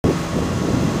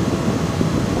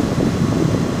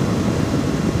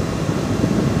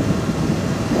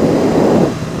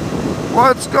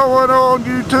What's going on,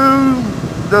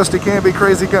 YouTube? Dusty Can Be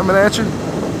Crazy coming at you.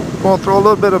 Gonna throw a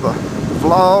little bit of a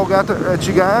vlog out there at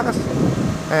you guys,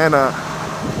 and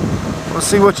let's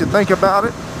see what you think about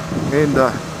it, and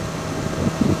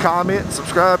comment,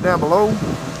 subscribe down below.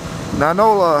 Now I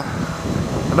know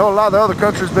a lot of the other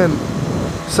countries been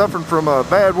suffering from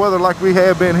bad weather like we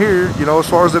have been here, you know, as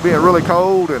far as it being really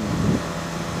cold, and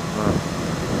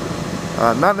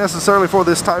not necessarily for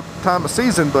this time of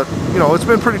season, but you know, it's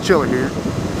been pretty chilly here.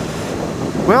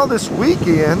 Well, this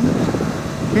weekend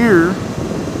here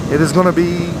it is going to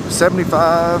be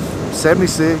 75,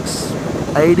 76,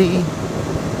 80,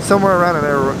 somewhere around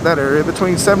in that area,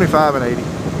 between 75 and 80.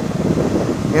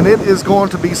 And it is going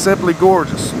to be simply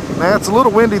gorgeous. Now, it's a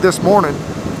little windy this morning,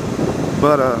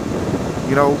 but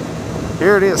you know,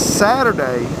 here it is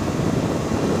Saturday.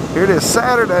 Here it is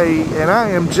Saturday, and I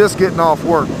am just getting off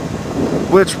work,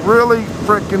 which really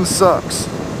freaking sucks,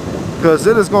 because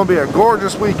it is going to be a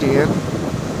gorgeous weekend,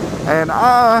 and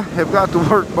I have got to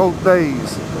work both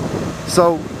days.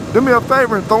 So do me a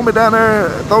favor and throw down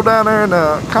there in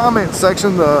the comment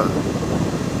section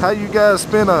how you guys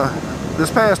spent this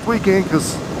past weekend,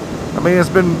 because I mean, it's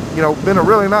been, you know, been a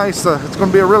really nice it's going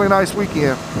to be a really nice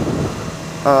weekend.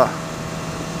 I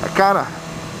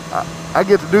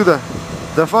get to do the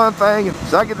fun thing, and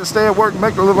so I get to stay at work and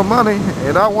make a little money,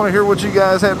 and I want to hear what you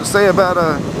guys have to say about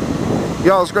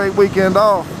y'all's great weekend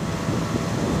off.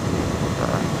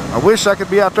 I wish I could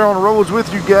be out there on the roads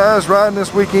with you guys riding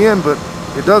this weekend, but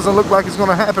it doesn't look like it's going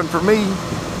to happen for me.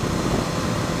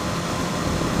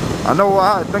 I know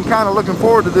I've been kind of looking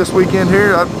forward to this weekend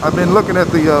here. I've been looking at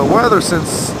the weather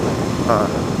since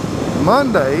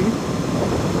Monday,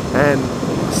 and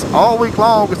all week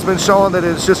long it's been showing that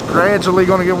it's just gradually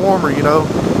going to get warmer, you know.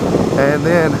 And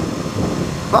then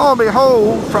lo and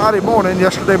behold,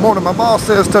 yesterday morning, my boss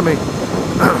says to me,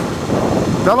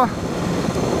 fella,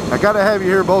 I gotta have you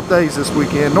here both days this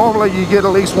weekend. Normally you get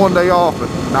at least one day off, but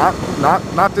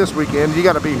not this weekend. You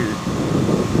gotta be here.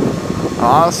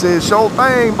 I said, sure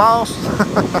thing, boss.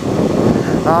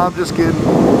 I'm just kidding.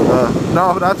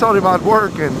 No, but I told him I'd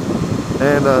work, and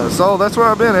so that's where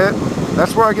I've been at.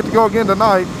 That's where I get to go again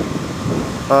tonight.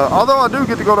 Although I do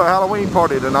get to go to a Halloween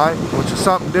party tonight, which is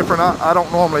something different I don't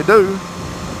normally do.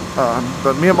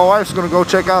 But me and my wife's going to go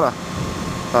check out a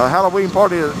Halloween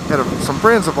party at some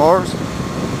friends of ours.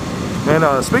 And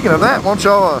speaking of that, why don't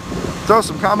y'all throw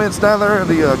some comments down there in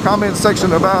the comment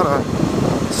section about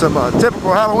some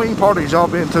typical Halloween parties y'all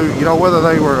been to. You know, whether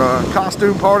they were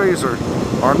costume parties or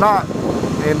not.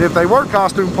 And if they were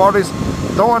costume parties,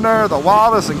 throw in there the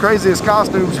wildest and craziest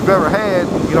costumes you've ever had,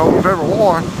 you know, you've ever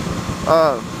worn.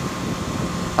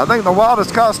 I think the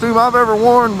wildest costume I've ever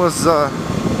worn was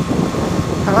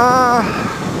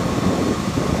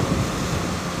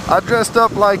I dressed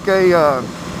up like a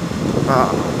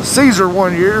Caesar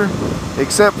one year,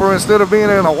 except for instead of being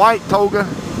in a white toga,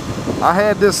 I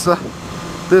had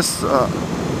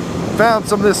found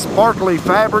some of this sparkly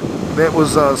fabric that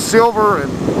was silver,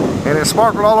 and it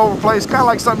sparkled all over the place, kind of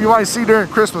like something you might see during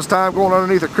Christmas time going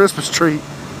underneath a Christmas tree.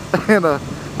 And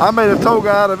I made a toga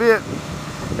out of it,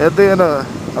 and then I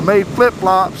made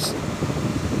flip-flops,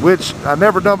 which I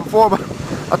never done before, but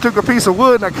I took a piece of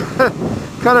wood and I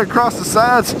cut it across the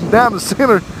sides and down the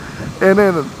center, and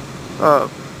then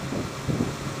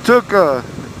took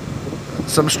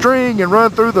some string and run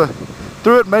through it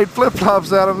and made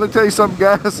flip-flops out of them. Let me tell you something,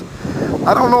 guys,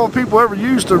 I don't know if people ever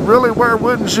used to really wear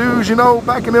wooden shoes, you know,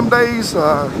 back in them days,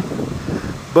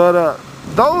 but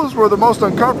those were the most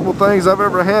uncomfortable things I've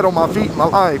ever had on my feet in my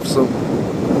life. So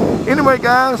anyway,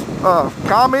 guys,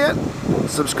 comment,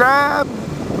 subscribe,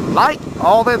 like,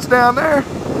 all that's down there.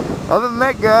 Other than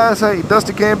that, guys, hey,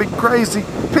 Dusty Can Be Crazy.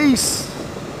 Peace.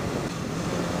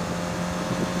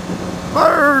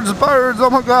 Birds, oh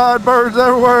my God, birds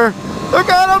everywhere. Look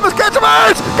at them, let's catch the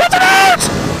birds! Catch the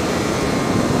birds!